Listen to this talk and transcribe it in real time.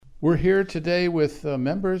We're here today with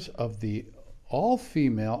members of the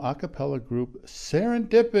all-female a cappella group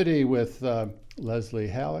Serendipity with Leslie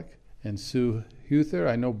Halleck and Sue Huther.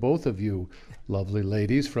 I know both of you lovely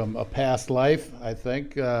ladies from a past life, I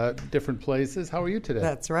think, different places. How are you today?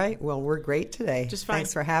 That's right. Well, we're great today. Just fine.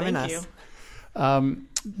 Thanks for having Thank us. you.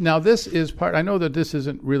 Now, this is part, I know that this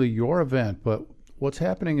isn't really your event, but what's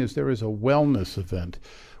happening is there is a wellness event.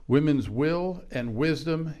 Women's Will and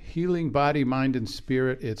Wisdom, Healing Body, Mind, and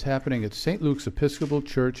Spirit. It's happening at St. Luke's Episcopal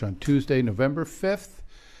Church on Tuesday, November 5th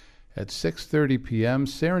at 6:30 p.m.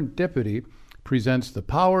 Serendipity presents the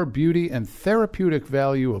power, beauty, and therapeutic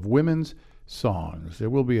value of women's songs. There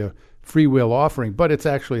will be a free will offering, but it's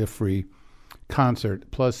actually a free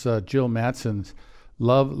concert. Plus, Jill Matson's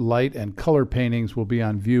Love, Light, and Color paintings will be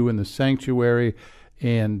on view in the sanctuary.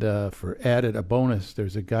 And for added a bonus,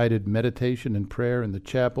 there's a guided meditation and prayer in the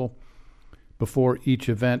chapel before each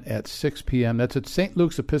event at 6 p.m. That's at St.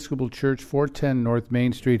 Luke's Episcopal Church, 410 North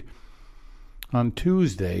Main Street on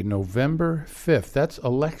Tuesday, November 5th. That's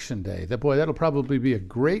Election Day. That'll probably be a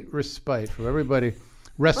great respite for everybody.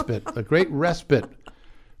 A great respite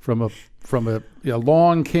from a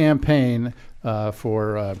long campaign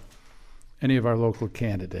for any of our local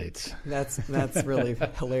candidates. That's really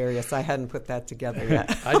hilarious. I hadn't put that together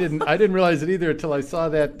yet. I didn't realize it either until I saw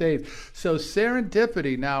that date. So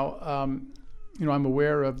Serendipity. Now, I'm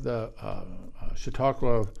aware of the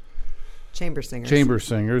Chautauqua Chamber singers. Chamber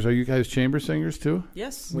singers. Are you guys chamber singers too?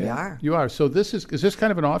 Yes. We are. You are. So is this kind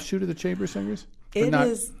of an offshoot of the chamber singers? It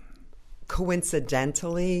is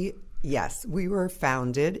coincidentally, yes. We were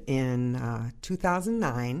founded in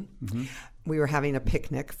 2009. Mm-hmm. We were having a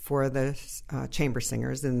picnic for the chamber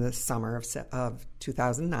singers in the summer of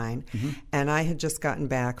 2009, mm-hmm. and I had just gotten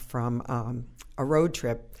back from a road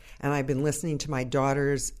trip, and I'd been listening to my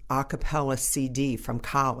daughter's a cappella CD from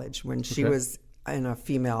college when she was in a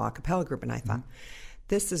female a cappella group, and I thought,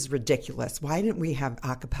 this is ridiculous. Why didn't we have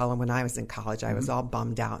a cappella when I was in college? I was all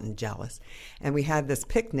bummed out and jealous. And we had this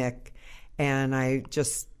picnic, and I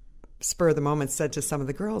just spur of the moment said to some of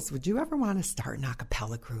the girls, would you ever want to start an a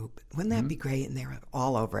cappella group? Wouldn't that be great? And they were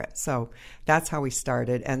all over it. So that's how we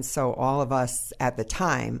started. And so all of us at the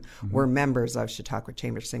time were members of Chautauqua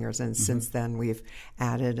Chamber Singers. And since then we've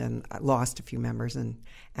added and lost a few members and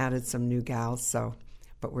added some new gals. So,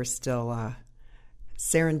 but we're still,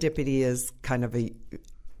 Serendipity is kind of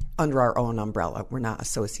under our own umbrella. We're not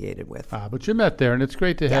associated with. But you met there, and it's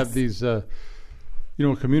great to have these, a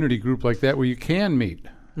community group like that where you can meet.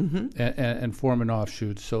 Mm-hmm. And form an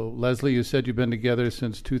offshoot. So, Leslie, you said you've been together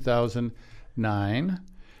since 2009.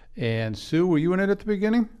 And Sue, were you in it at the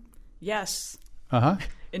beginning? Yes. Uh-huh.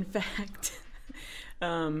 In fact,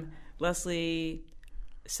 Leslie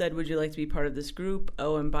said, would you like to be part of this group?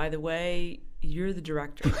 Oh, and by the way, you're the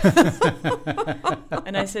director.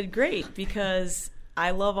 And I said, great, because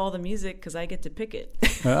I love all the music because I get to pick it.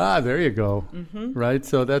 There you go. Mm-hmm. Right?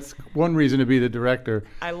 So that's one reason to be the director.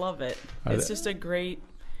 I love it. It's just a great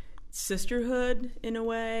sisterhood in a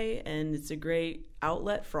way, and it's a great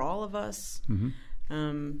outlet for all of us.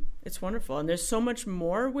 Mm-hmm. It's wonderful, and there's so much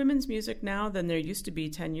more women's music now than there used to be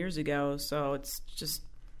 10 years ago, so it's just...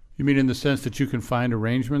 You mean in the sense that you can find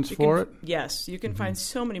arrangements for it? Yes, you can find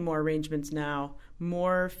so many more arrangements now.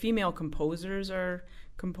 More female composers are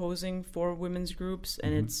composing for women's groups,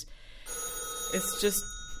 and it's just...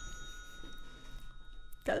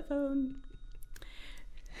 Telephone.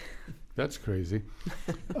 That's crazy.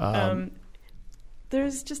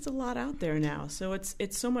 There's just a lot out there now, so it's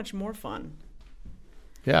so much more fun.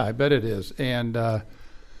 Yeah, I bet it is. And so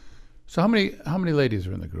how many ladies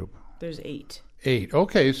are in the group? There's 8. 8.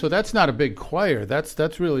 Okay, so that's not a big choir.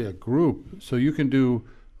 That's really a group. So you can do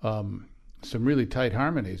some really tight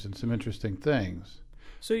harmonies and some interesting things.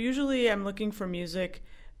 So usually I'm looking for music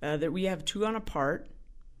that we have 2 on a part,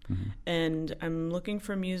 and I'm looking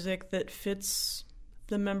for music that fits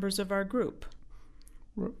the members of our group.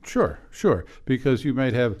 Sure, because you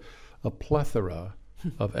might have a plethora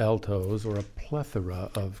of altos or a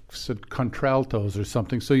plethora of contraltos or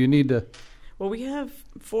something, so you need to... Well, we have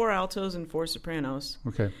 4 altos and 4 sopranos.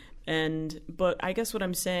 Okay. But I guess what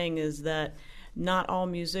I'm saying is that not all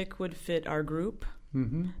music would fit our group,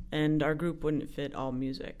 and our group wouldn't fit all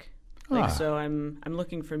music. So I'm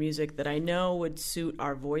looking for music that I know would suit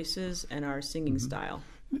our voices and our singing style.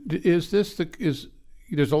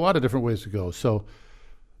 There's a lot of different ways to go. So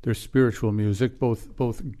there's spiritual music, both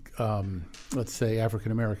let's say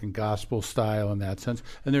African American gospel style in that sense,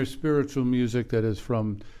 and there's spiritual music that is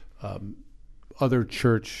from other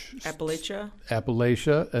church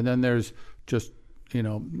Appalachia, and then there's just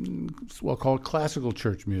we'll call it classical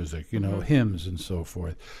church music, hymns and so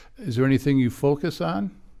forth. Is there anything you focus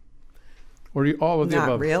on? Or all of the above?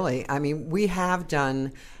 Not really. I mean, we have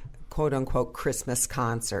done quote-unquote Christmas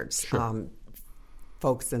concerts. Sure.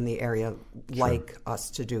 Folks in the area like us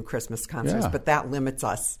to do Christmas concerts, Yeah. but that limits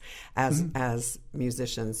us as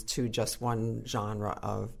musicians to just one genre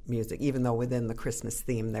of music, even though within the Christmas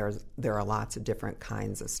theme there are lots of different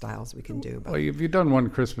kinds of styles we can do. But Well, if you've done one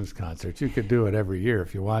Christmas concert, you could do it every year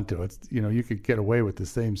if you want to. It's you could get away with the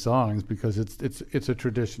same songs because it's a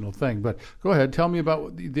traditional thing. But go ahead, tell me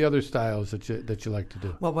about the other styles that you like to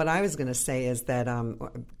do. Well, what I was going to say is that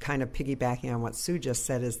kind of piggybacking on what Sue just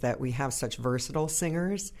said is that we have such versatile singers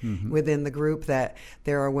within the group that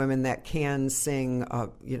there are women that can sing,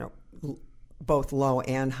 both low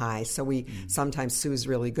and high. So we sometimes Sue's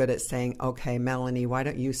really good at saying, okay, Melanie, why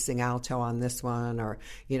don't you sing alto on this one? Or,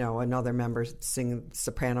 another member sing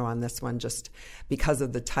soprano on this one, just because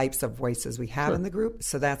of the types of voices we have in the group.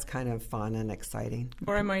 So that's kind of fun and exciting.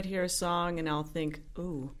 Or I might hear a song and I'll think,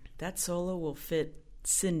 ooh, that solo will fit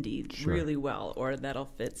Cindy really well, or that'll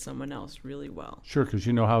fit someone else really well. Sure, because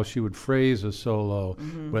you know how she would phrase a solo,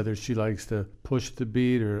 whether she likes to push the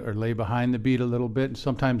beat or lay behind the beat a little bit. And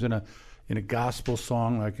sometimes in a gospel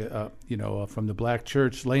song, like from the black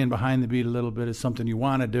church, laying behind the beat a little bit is something you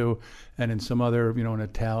want to do, and in some other, an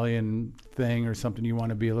Italian thing or something, you want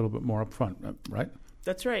to be a little bit more upfront, right?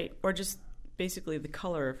 That's right. Or just basically the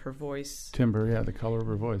color of her voice. Timbre, yeah, the color of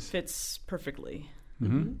her voice Fits perfectly.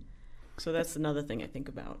 Mm-hmm. So that's another thing I think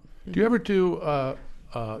about. Do you ever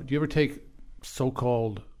take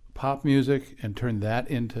so-called pop music and turn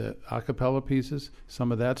that into a cappella pieces?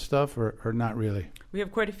 Some of that stuff, or not really? We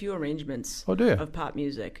have quite a few arrangements do you? of pop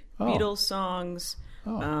music. Oh. Beatles songs.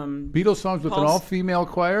 Beatles songs with an Paul- all-female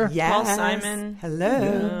choir? Yes. Paul Simon.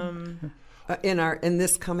 Hello. In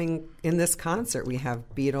this concert, we have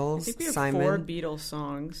Beatles, I think we have Simon. 4 Beatles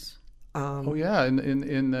songs. Oh yeah,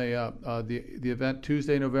 in the event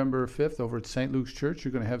Tuesday, November 5th over at St. Luke's Church,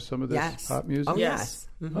 you're going to have some of this Yes. pop music. Oh Yes.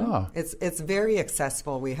 yes. Ah. It's very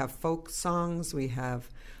accessible. We have folk songs, we have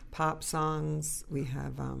pop songs, we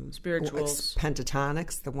have Spirituals.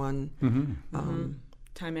 Pentatonics, the one.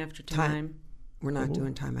 Time After Time. We're not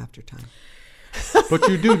doing Time After Time. But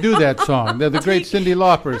you do that song. They're the great Cyndi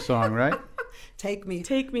Lauper song, right? Take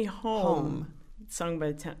me Home. Sung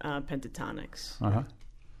by Pentatonics. Uh-huh.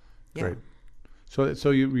 Yeah. Great.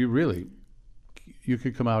 So you really, you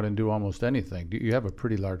could come out and do almost anything. You have a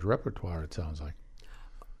pretty large repertoire, it sounds like.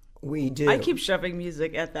 We do. I keep shoving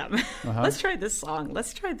music at them. Let's try this song.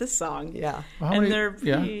 Let's try this song. Yeah. And they're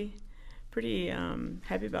pretty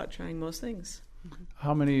happy about trying most things.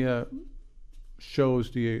 How many shows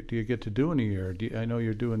do you get to do in a year? I know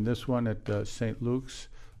you're doing this one at St. Luke's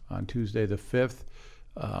on Tuesday the 5th.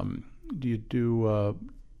 Do you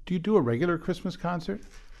do a regular Christmas concert?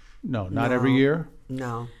 No, not every year.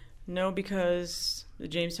 No, because the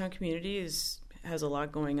Jamestown community has a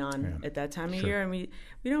lot going on at that time of year, and we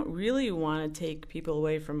don't really want to take people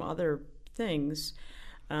away from other things.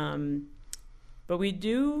 But we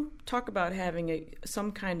do talk about having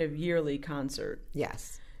some kind of yearly concert.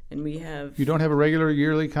 Yes. And we have... You don't have a regular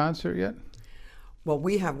yearly concert yet? Well,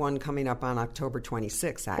 we have one coming up on October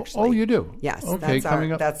 26th, actually. Oh, you do? Yes. Okay,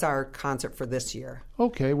 that's our concert for this year.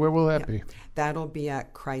 Okay, where will that be? That'll be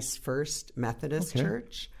at Christ First Methodist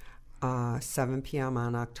Church, 7 p.m.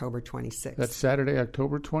 on October 26th. That's Saturday,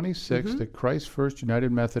 October 26th at Christ First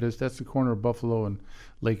United Methodist. That's the corner of Buffalo and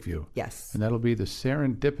Lakeview. Yes. And that'll be the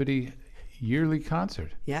Serendipity yearly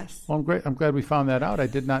concert. Yes. Well, I'm glad we found that out. I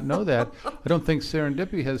did not know that. I don't think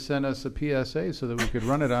Serendipity has sent us a PSA so that we could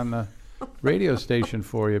run it on the radio station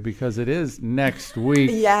for you, because it is next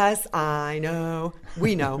week. Yes, I know.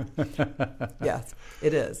 We know. Yes,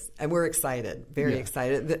 it is. And we're excited, very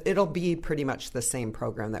excited. It'll be pretty much the same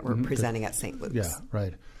program that we're presenting at St. Luke's. Yeah,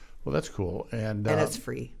 right. Well, that's cool. And it's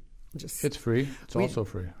free. It's free. It's also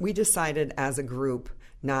free. We decided as a group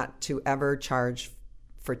not to ever charge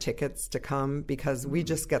for tickets to come, because we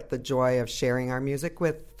just get the joy of sharing our music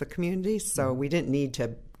with the community. So we didn't need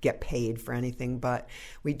to get paid for anything, but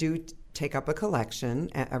we do take up a collection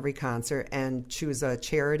at every concert and choose a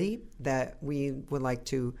charity that we would like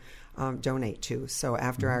to donate to. So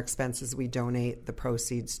after our expenses, we donate the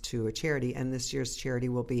proceeds to a charity. And this year's charity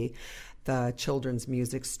will be the Children's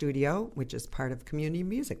Music Studio, which is part of Community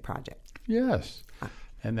Music Project. Yes.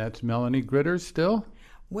 And that's Melanie Gritter still?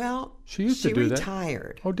 Well, she used to do that. She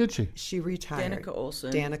retired. Oh, did she? She retired. Danica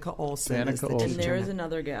Olson. Danica Olson. And there is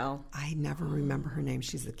another gal. I never remember her name.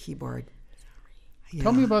 She's the keyboard. Yeah.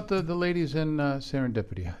 Tell me about the ladies in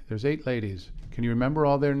Serendipity. There's 8 ladies. Can you remember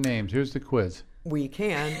all their names? Here's the quiz. We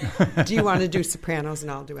can. Do you want to do sopranos and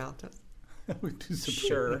I'll do altos? We do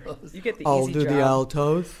Sure. You get the I'll easy do job. the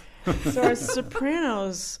altos. So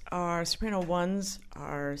our soprano ones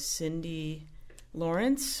are Cindy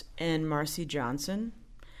Lawrence and Marcy Johnson.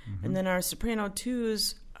 Mm-hmm. And then our soprano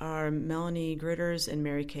twos are Melanie Gritters and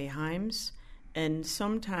Mary Kay Himes, and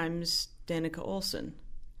sometimes Danica Olson,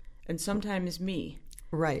 and sometimes me.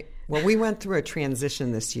 Right. Well, we went through a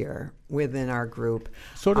transition this year within our group.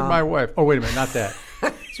 So did my wife. Oh, wait a minute, not that.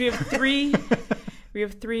 So we have three. We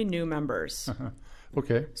have three new members. Uh-huh.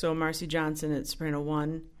 Okay. So Marcy Johnson at soprano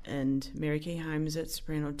 1 and Mary Kay Himes at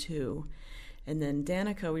soprano 2. And then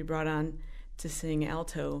Danica we brought on to sing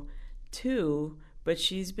alto 2, but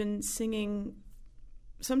she's been singing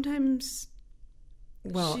sometimes.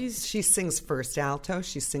 Well, she sings first alto,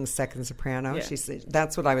 she sings second soprano. Yeah.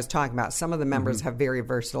 That's what I was talking about. Some of the members have very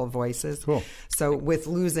versatile voices. Cool. So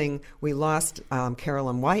we lost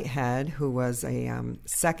Carolyn Whitehead, who was a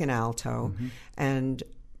second alto, and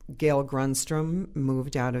Gail Grunstrom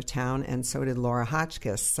moved out of town, and so did Laura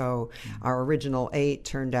Hotchkiss. So our original 8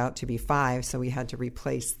 turned out to be 5, so we had to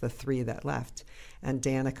replace the 3 that left. And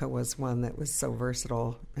Danica was one that was so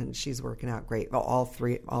versatile, and she's working out great. Well, all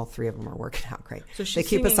three of them are working out great. So they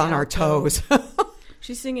keep us on our toes.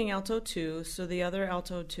 She's singing alto 2, so the other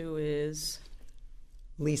alto 2 is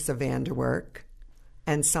Lisa Vanderwerk,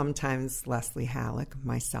 and sometimes Leslie Halleck,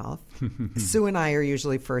 myself. Sue and I are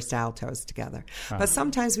usually first altos together. But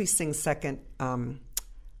sometimes we sing second,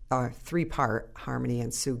 3-part harmony,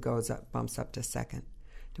 and Sue bumps up to second.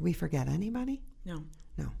 Did we forget anybody? No.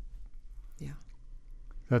 Yeah.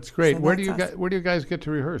 That's great. So where do you guys get to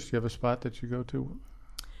rehearse? Do you have a spot that you go to?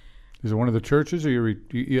 Is it one of the churches, or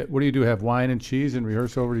what do you do? Have wine and cheese and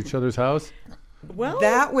rehearse over at each other's house? Well,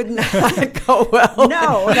 that would not go well.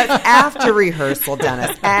 No, that's after rehearsal,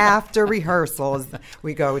 Dennis. After rehearsals,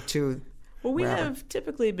 we go to. Well, we have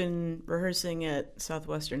typically been rehearsing at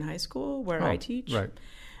Southwestern High School, where I teach. Right.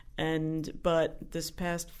 But this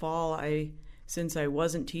past fall, since I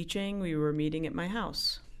wasn't teaching, we were meeting at my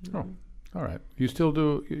house. Oh, all right. You still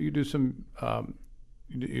do? You do some.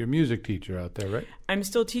 You're a music teacher out there, right? I'm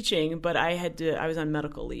still teaching, but I was on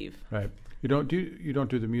medical leave. Right. You don't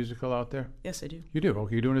do the musical out there? Yes, I do. You do?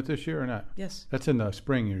 Okay, you doing it this year or not? Yes. That's in the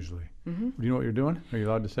spring usually. Mm-hmm. Do you know what you're doing? Are you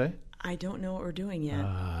allowed to say? I don't know what we're doing yet.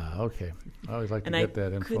 Okay. I always like to get that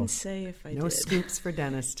info. And I couldn't say if I did. No scoops for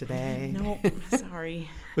Dennis today. Nope, sorry.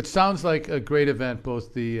 It sounds like a great event,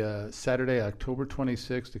 both the Saturday, October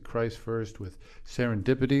 26th at Christ First with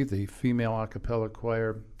Serendipity, the female a cappella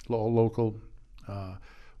choir, local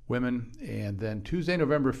women, and then Tuesday,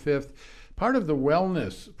 November 5th, part of the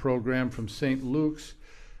wellness program from St. Luke's,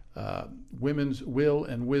 Women's Will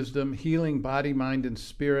and Wisdom, Healing Body, Mind, and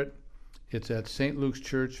Spirit. It's at St. Luke's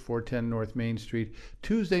Church, 410 North Main Street.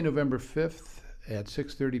 Tuesday, November 5th at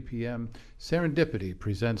 6:30 p.m., Serendipity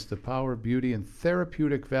presents the power, beauty, and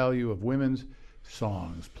therapeutic value of women's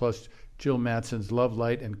songs. Plus, Jill Matson's Love,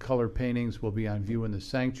 Light, and Color paintings will be on view in the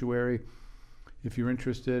sanctuary. If you're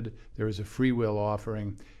interested, there is a free will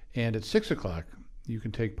offering. And at 6 o'clock, you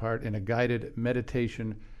can take part in a guided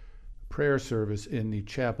meditation prayer service in the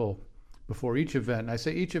chapel before each event. And I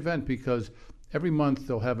say each event because every month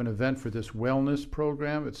they'll have an event for this wellness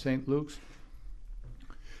program at St. Luke's.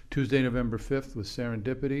 Tuesday, November 5th with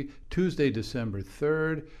Serendipity. Tuesday, December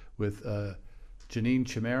 3rd with Janine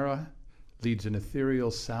Chimera, leads an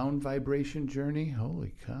ethereal sound vibration journey.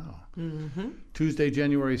 Holy cow. Mm-hmm. Tuesday,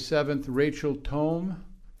 January 7th, Rachel Tome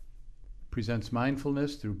presents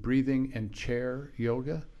mindfulness through breathing and chair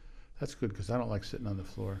yoga. That's good because I don't like sitting on the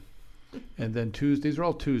floor. And then these are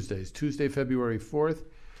all Tuesdays. Tuesday, February 4th,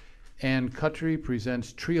 Ann Cutry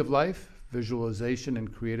presents Tree of Life, Visualization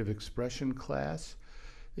and Creative Expression class.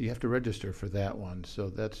 You have to register for that one, so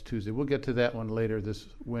that's Tuesday. We'll get to that one later this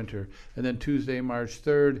winter. And then Tuesday, March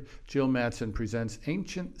 3rd, Jill Matson presents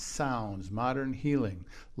Ancient Sounds, Modern Healing,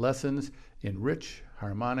 Lessons in Rich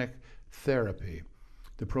Harmonic Therapy.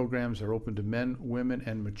 The programs are open to men, women,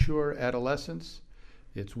 and mature adolescents.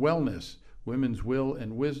 It's wellness, women's will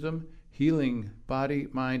and wisdom, healing body,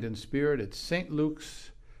 mind, and spirit at St.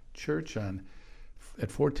 Luke's Church at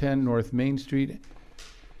 410 North Main Street.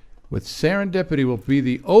 With Serendipity will be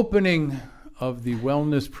the opening of the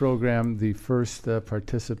wellness program, the first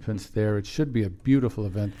participants there. It should be a beautiful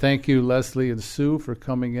event. Thank you, Leslie and Sue, for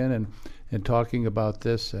coming in and talking about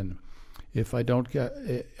this. And if I don't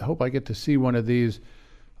I hope I get to see one of these,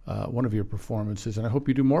 one of your performances, and I hope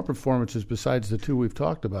you do more performances besides the 2 we've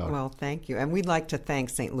talked about. Well, thank you. And we'd like to thank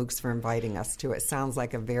St. Luke's for inviting us to it. It sounds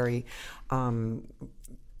like a very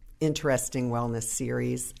interesting wellness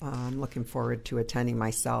series. I'm looking forward to attending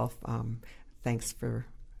myself. Thanks for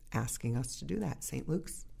asking us to do that, St.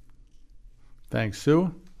 Luke's. Thanks,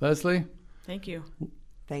 Sue. Leslie? Thank you.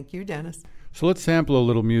 Thank you, Dennis. So let's sample a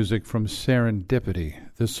little music from Serendipity.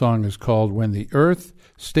 This song is called When the Earth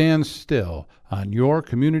Stands Still on your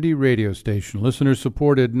community radio station,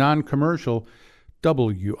 listener-supported, non-commercial,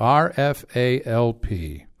 WRFALP,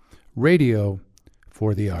 Radio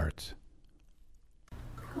for the Arts.